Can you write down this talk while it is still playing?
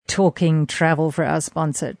talking travel for our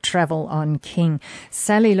sponsor, Travel on King.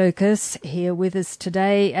 Sally Lucas here with us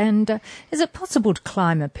today. And is it possible to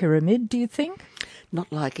climb a pyramid, do you think?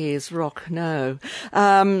 Not like Ayers Rock, no.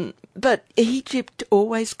 But Egypt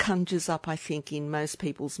always conjures up, I think, in most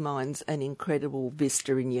people's minds, an incredible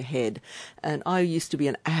vista in your head. And I used to be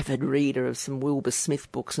an avid reader of some Wilbur Smith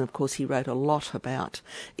books, and of course he wrote a lot about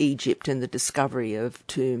Egypt and the discovery of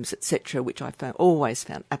tombs, etc., which I always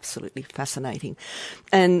found absolutely fascinating.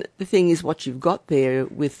 And the thing is, what you've got there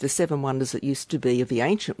with the seven wonders that used to be of the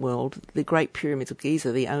ancient world, the Great Pyramids of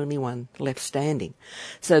Giza, the only one left standing.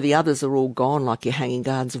 So the others are all gone, like your Hanging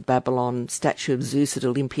Gardens of Babylon, statue of Zeus at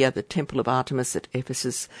Olympia, the Temple of Artemis at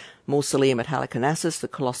Ephesus, Mausoleum at Halicarnassus, the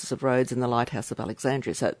Colossus of Rhodes and the Lighthouse of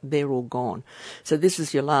Alexandria. So they're all gone. So this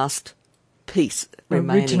is your last piece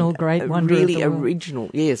remaining. Original great wonder. Really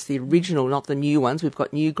original, yes, the original, not the new ones. We've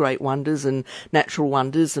got new great wonders and natural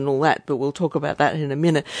wonders and all that, but we'll talk about that in a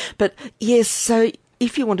minute. But yes, so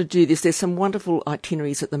if you want to do this, there's some wonderful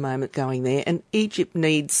itineraries at the moment going there, and Egypt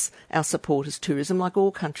needs our support as tourism, like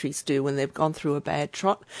all countries do when they've gone through a bad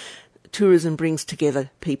trot. Tourism brings together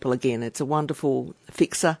people again. It's a wonderful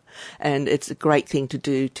fixer, and it's a great thing to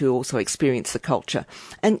do to also experience the culture.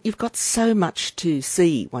 And you've got so much to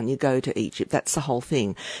see when you go to Egypt. That's the whole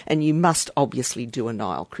thing. And you must obviously do a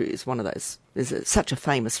Nile cruise, one of those. There's such a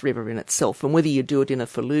famous river in itself, and whether you do it in a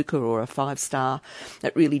felucca or a 5-star,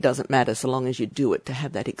 it really doesn't matter so long as you do it, to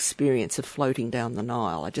have that experience of floating down the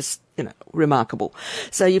Nile. Remarkable.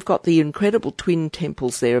 So you've got the incredible twin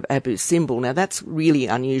temples there of Abu Simbel. Now that's really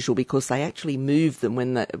unusual because they actually moved them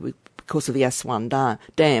because of the Aswan Dam,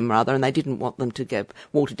 and they didn't want them to get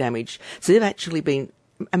water damage. So they've actually been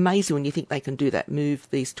amazing when you think they can do that, move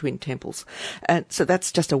these twin temples. And so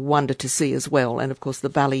that's just a wonder to see as well. And of course the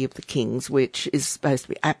Valley of the Kings, which is supposed to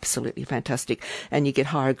be absolutely fantastic. And you get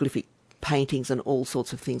hieroglyphic paintings and all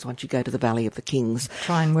sorts of things once you go to the Valley of the Kings.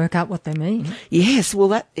 Try and work out what they mean. Yes,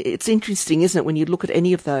 well, it's interesting, isn't it, when you look at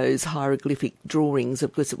any of those hieroglyphic drawings.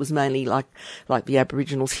 Of course, it was mainly like the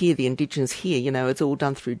Aboriginals here, the Indigenous here, it's all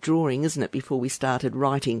done through drawing, isn't it, before we started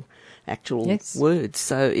writing actual words.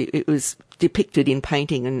 So it was depicted in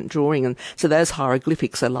painting and drawing, and so those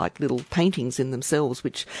hieroglyphics are like little paintings in themselves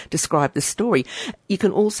which describe the story. You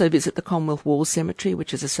can also visit the Commonwealth War Cemetery,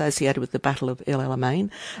 which is associated with the Battle of El Alamein,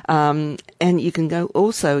 and you can go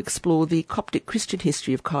also explore the Coptic Christian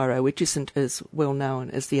history of Cairo, which isn't as well known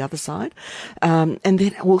as the other side. And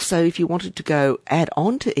then also, if you wanted to go add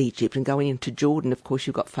on to Egypt and going into Jordan, of course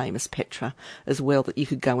you've got famous Petra as well that you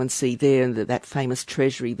could go and see there, and that famous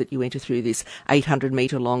treasury that you enter through this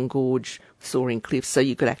 800-metre long gorge, soaring cliffs, so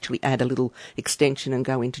you could actually add a little extension and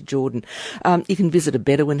go into Jordan. You can visit a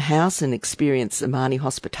Bedouin house and experience Omani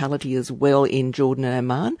hospitality as well in Jordan and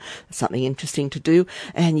Oman. Something interesting to do.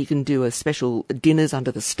 And you can do a special dinners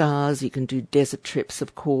under the stars. You can do desert trips,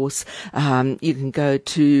 of course. You can go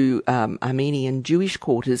to Armenian Jewish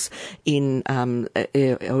quarters in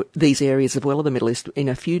these areas as well of the Middle East, in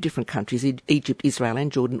a few different countries. Egypt, Israel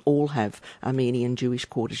and Jordan all have Armenian Jewish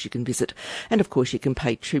quarters you can visit. And of course you can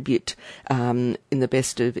pay tribute in the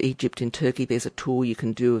Best of Egypt in Turkey. There's a tour you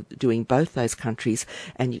can do doing both those countries,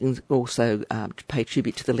 and you can also pay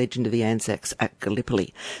tribute to the legend of the Anzacs at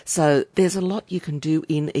Gallipoli. So there's a lot you can do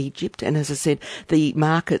in Egypt, and as I said, the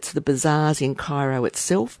markets, the bazaars in Cairo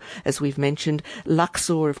itself, as we've mentioned,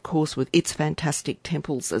 Luxor, of course, with its fantastic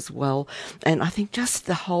temples as well, and I think just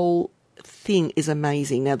the whole thing is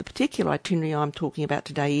amazing. Now, the particular itinerary I'm talking about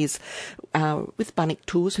today is with Bunnik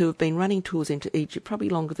Tours, who have been running tours into Egypt probably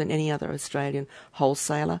longer than any other Australian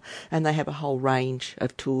wholesaler, and they have a whole range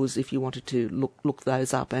of tours if you wanted to look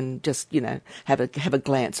those up and just have a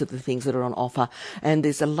glance at the things that are on offer. And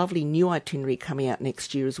there's a lovely new itinerary coming out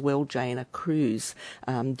next year as well, Jane, a cruise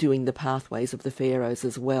doing the pathways of the pharaohs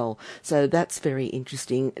as well. So that's very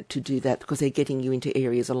interesting to do that, because they're getting you into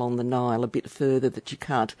areas along the Nile a bit further that you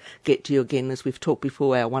can't get to. Again, as we've talked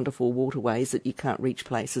before, our wonderful waterways, that you can't reach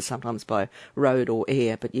places sometimes by road or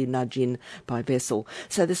air, but you nudge in by vessel.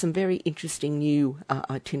 So there's some very interesting new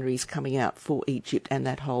itineraries coming out for Egypt and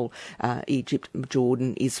that whole Egypt,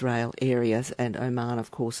 Jordan, Israel areas, and Oman,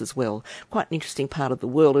 of course, as well. Quite an interesting part of the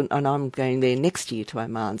world, and I'm going there next year to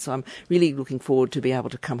Oman, so I'm really looking forward to be able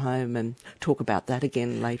to come home and talk about that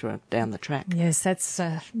again later down the track. Yes, that's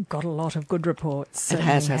got a lot of good reports. It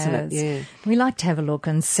has, hasn't it? Yeah. We like to have a look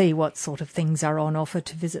and see what sort of things are on offer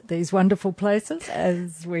to visit these wonderful places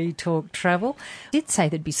as we talk travel. I did say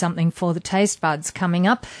there'd be something for the taste buds coming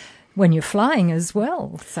up. when you're flying as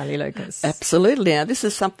well, Sally Lucas. Absolutely. Now, this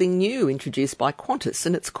is something new introduced by Qantas,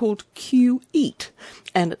 and it's called Q-Eat,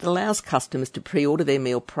 and it allows customers to pre-order their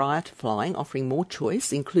meal prior to flying, offering more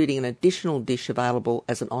choice, including an additional dish available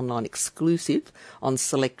as an online exclusive on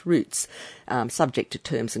select routes, subject to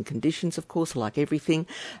terms and conditions, of course, like everything.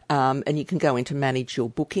 And you can go in to manage your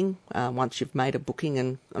booking once you've made a booking,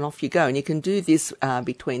 and off you go. And you can do this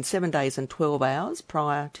between 7 days and 12 hours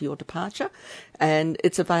prior to your departure. And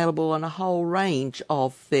it's available on a whole range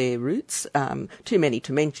of their routes. Too many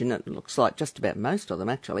to mention. It looks like just about most of them,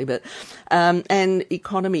 actually. But and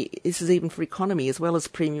economy. This is even for economy as well as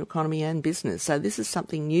premium economy and business. So this is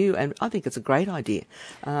something new, and I think it's a great idea.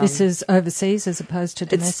 This is overseas as opposed to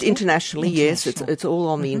domestic? It's internationally, yes. It's all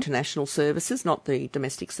on the international services, not the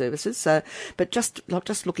domestic services. So, but just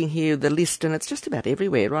looking here, the list, and it's just about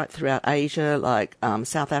everywhere, right throughout Asia, like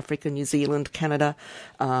South Africa, New Zealand, Canada,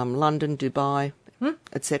 London, Dubai,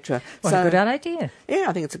 etc. What a good idea. Yeah,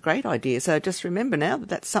 I think it's a great idea. So just remember now that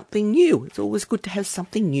that's something new. It's always good to have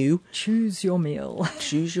something new. Choose your meal.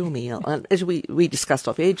 Choose your meal. And as we discussed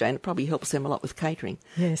off air, Jane, it probably helps them a lot with catering.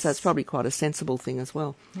 Yes. So it's probably quite a sensible thing as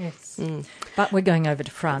well. Yes. But we're going over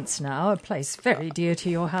to France now, a place very dear to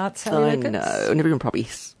your heart, Sally Lucas. I know. And everyone probably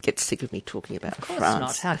gets sick of me talking about France. Of course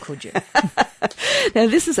not. How could you? Now,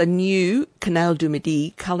 this is a new Canal du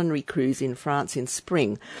Midi culinary cruise in France in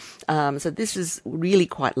spring. So this is really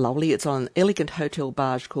quite lovely. It's on an elegant hotel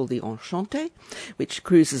barge called the Enchanté, which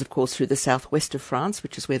cruises, of course, through the southwest of France,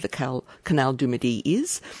 which is where the Canal du Midi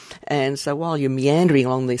is. And so while you're meandering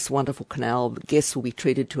along this wonderful canal, guests will be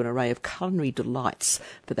treated to an array of culinary delights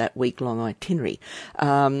for that week-long itinerary.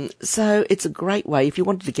 So it's a great way. If you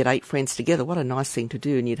wanted to get 8 friends together, what a nice thing to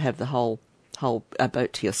do, and you'd have the whole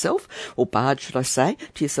boat to yourself, or barge, should I say,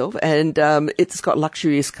 to yourself. And it's got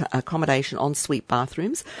luxurious accommodation, ensuite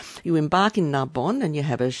bathrooms. You embark in Narbonne and you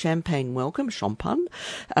have a champagne welcome, champagne,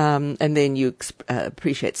 and then you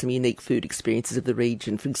appreciate some unique food experiences of the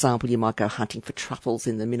region. For example, you might go hunting for truffles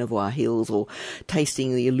in the Minervois Hills, or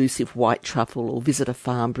tasting the elusive white truffle, or visit a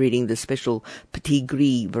farm breeding the special Petit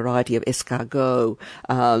Gris variety of escargot,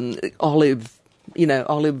 olive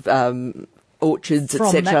orchards,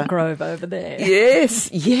 etc. From that grove over there.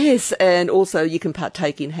 Yes. And also you can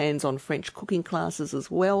partake in hands-on French cooking classes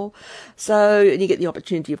as well. So, and you get the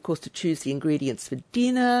opportunity, of course, to choose the ingredients for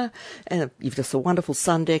dinner. And you've just a wonderful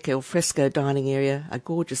sun deck, al fresco dining area, a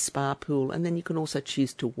gorgeous spa pool. And then you can also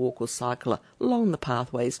choose to walk or cycle along the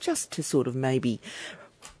pathways just to sort of maybe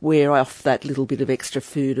wear off that little bit of extra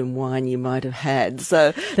food and wine you might have had.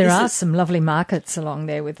 So there are some lovely markets along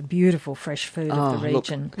there with beautiful fresh food of the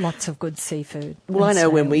region. Lots of good seafood. Well, I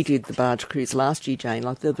know when we did the barge cruise last year, Jane,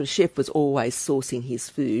 like the chef was always sourcing his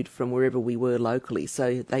food from wherever we were locally.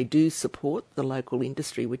 So they do support the local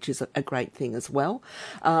industry, which is a great thing as well.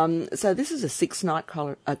 So this is a 6-night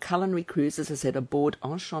culinary cruise, as I said, aboard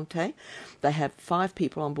Enchanté. They have 5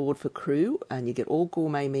 people on board for crew, and you get all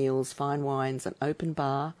gourmet meals, fine wines, an open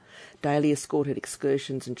bar, daily escorted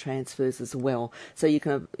excursions and transfers as well. So you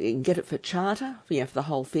can get it for charter, for the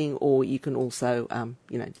whole thing, or you can also,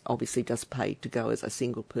 obviously just pay to go as a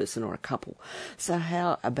single person or a couple. So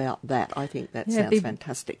how about that? I think that sounds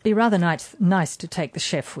fantastic. Be rather nice to take the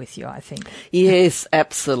chef with you, I think. Yes,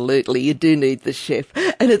 absolutely. You do need the chef.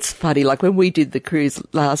 And it's funny, like when we did the cruise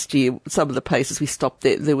last year, some of the places we stopped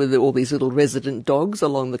there were all these little resident dogs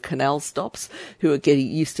along the canal stops who are getting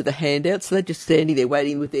used to the handouts. So they're just standing there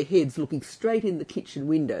waiting with their heads looking straight in the kitchen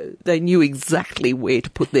window. They knew exactly where to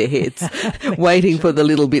put their heads, waiting for the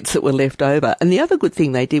little bits that were left over. And the other good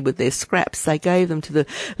thing they did with their scraps, they gave them to the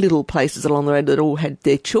little places along the road that all had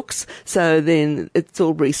their chooks. So then it's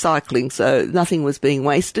all recycling, so nothing was being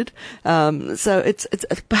wasted. So it's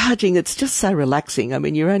barging. It's just so relaxing. I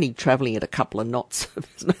mean, you're only travelling at a couple of knots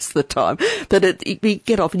most of the time, but you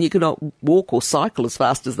get off and you cannot walk or cycle as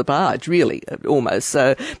fast as the barge, really, almost.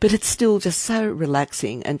 So, but it's still just so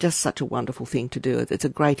relaxing and just such a wonderful thing to do. It's a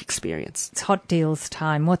great experience. It's hot deals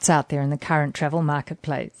time. What's out there in the current travel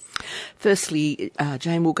marketplace? Firstly,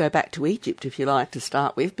 Jane, we'll go back to Egypt, if you like, to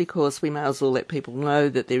start with, because we may as well let people know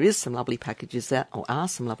that there is some lovely packages out, or are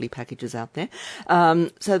some lovely packages out there.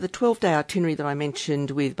 So the 12-day itinerary that I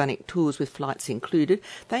mentioned with Banik Tours with flights included,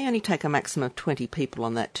 they only take a maximum of 20 people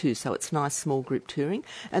on that too, so it's nice small group touring,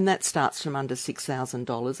 and that starts from under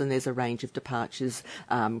 $6,000, and there's a range of departures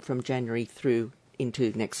from January through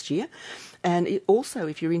into next year. And also,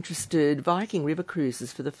 if you're interested, Viking River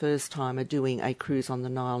Cruises for the first time are doing a cruise on the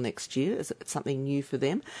Nile next year. It's something new for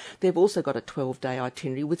them. They've also got a 12-day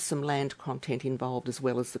itinerary with some land content involved as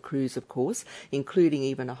well as the cruise, of course, including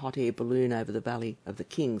even a hot air balloon over the Valley of the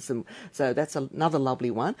Kings. And so that's another lovely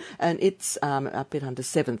one. And it's a bit under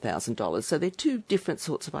 $7,000. So they're two different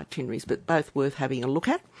sorts of itineraries, but both worth having a look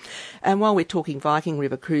at. And while we're talking Viking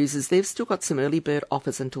River Cruises, they've still got some early bird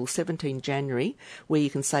offers until 17 January, where you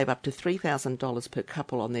can save up to $3,000 per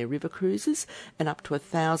couple on their river cruises, and up to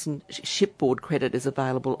 1,000 shipboard credit is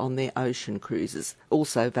available on their ocean cruises,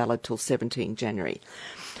 also valid till 17 January.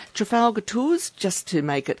 Trafalgar Tours, just to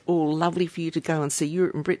make it all lovely for you to go and see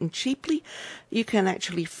Europe and Britain cheaply, you can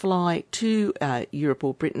actually fly to Europe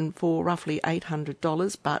or Britain for roughly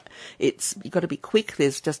 $800, but you've got to be quick.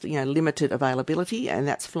 There's just limited availability, and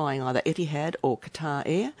that's flying either Etihad or Qatar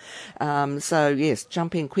Air. So yes,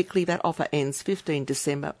 jump in quickly. That offer ends 15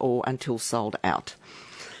 December or until sold out.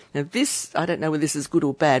 Now this, I don't know whether this is good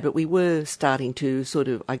or bad, but we were starting to sort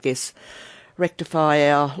of, I guess, rectify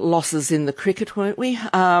our losses in the cricket, weren't we? We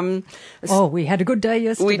had a good day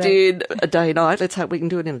yesterday. We did, a day-night. Let's hope we can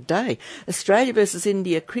do it in a day. Australia versus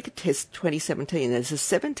India Cricket Test 2017. There's a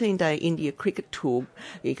 17-day India cricket tour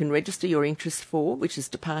you can register your interest for, which is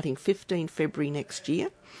departing 15 February next year.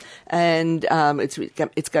 And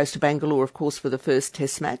it goes to Bangalore, of course, for the first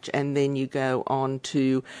test match, and then you go on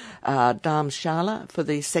to Dharamshala for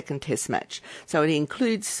the second test match. So it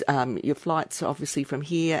includes your flights, obviously, from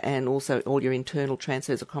here, and also all your internal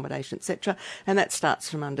transfers, accommodation, etc. And that starts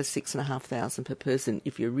from under $6,500 per person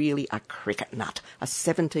if you're really a cricket nut. A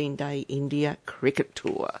 17-day India cricket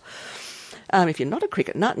tour. If you're not a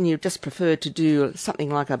cricket nut and you just prefer to do something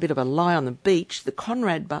like a bit of a lie on the beach, the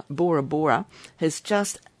Conrad Bora Bora has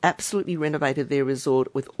just absolutely renovated their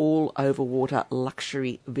resort with all overwater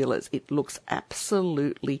luxury villas. It looks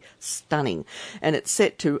absolutely stunning, and it's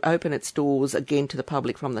set to open its doors again to the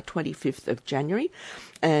public from the 25th of January,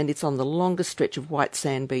 and it's on the longest stretch of white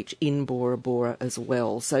sand beach in Bora Bora as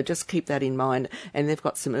well. So just keep that in mind, and they've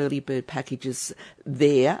got some early bird packages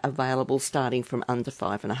there available starting from under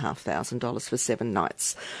 $5,500 for 7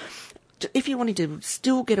 nights. If you wanted to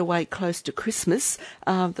still get away close to Christmas,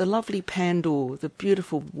 the lovely Pandor, the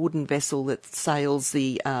beautiful wooden vessel that sails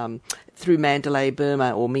through Mandalay,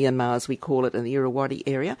 Burma, or Myanmar as we call it, in the Irrawaddy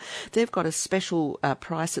area, they've got a special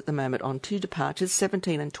price at the moment on 2 departures,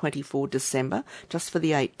 17 and 24 December, just for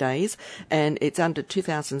the 8 days, and it's under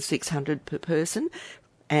 $2,600 per person,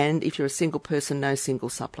 and if you're a single person, no single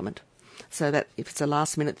supplement. So that if it's a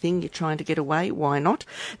last-minute thing, you're trying to get away, why not?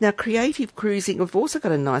 Now, Creative Cruising, we've also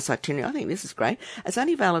got a nice itinerary. I think this is great. It's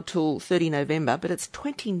only valid till 30 November, but it's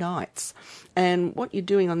 20 nights. And what you're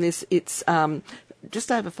doing on this, it's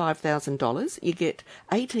just over $5,000. You get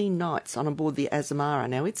 18 nights on board the Azamara.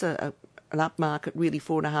 Now, it's an upmarket, really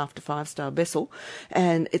 4.5 to 5-star vessel,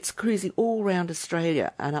 and it's cruising all around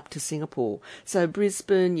Australia and up to Singapore. So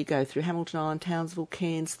Brisbane, you go through Hamilton Island, Townsville,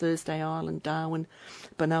 Cairns, Thursday Island, Darwin,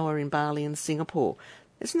 Banoa in Bali, and Singapore.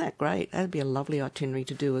 Isn't that great? That'd be a lovely itinerary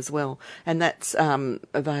to do as well. And that's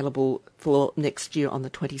available for next year on the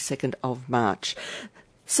 22nd of March.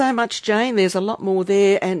 So much, Jane. There's a lot more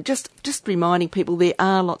there, and just reminding people there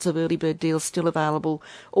are lots of early bird deals still available,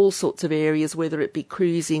 all sorts of areas, whether it be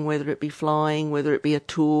cruising, whether it be flying, whether it be a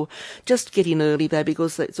tour. Just get in early though,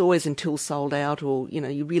 because it's always until sold out, or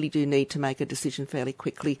you really do need to make a decision fairly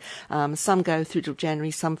quickly. Some go through till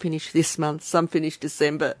January, some finish this month, some finish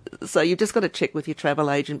December. So you've just got to check with your travel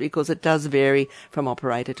agent, because it does vary from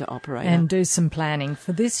operator to operator. And do some planning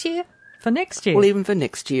for this year. For next year. Well, even for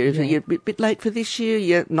next year. If you're a bit late for this year,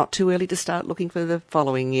 you're not too early to start looking for the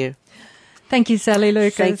following year. Thank you, Sally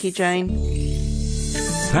Lucas. Thank you, Jane.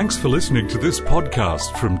 Thanks for listening to this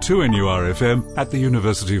podcast from 2NURFM at the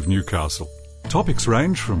University of Newcastle. Topics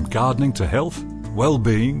range from gardening to health,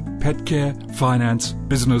 well-being, pet care, finance,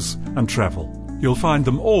 business and travel. You'll find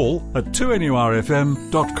them all at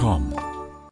 2NURFM.com.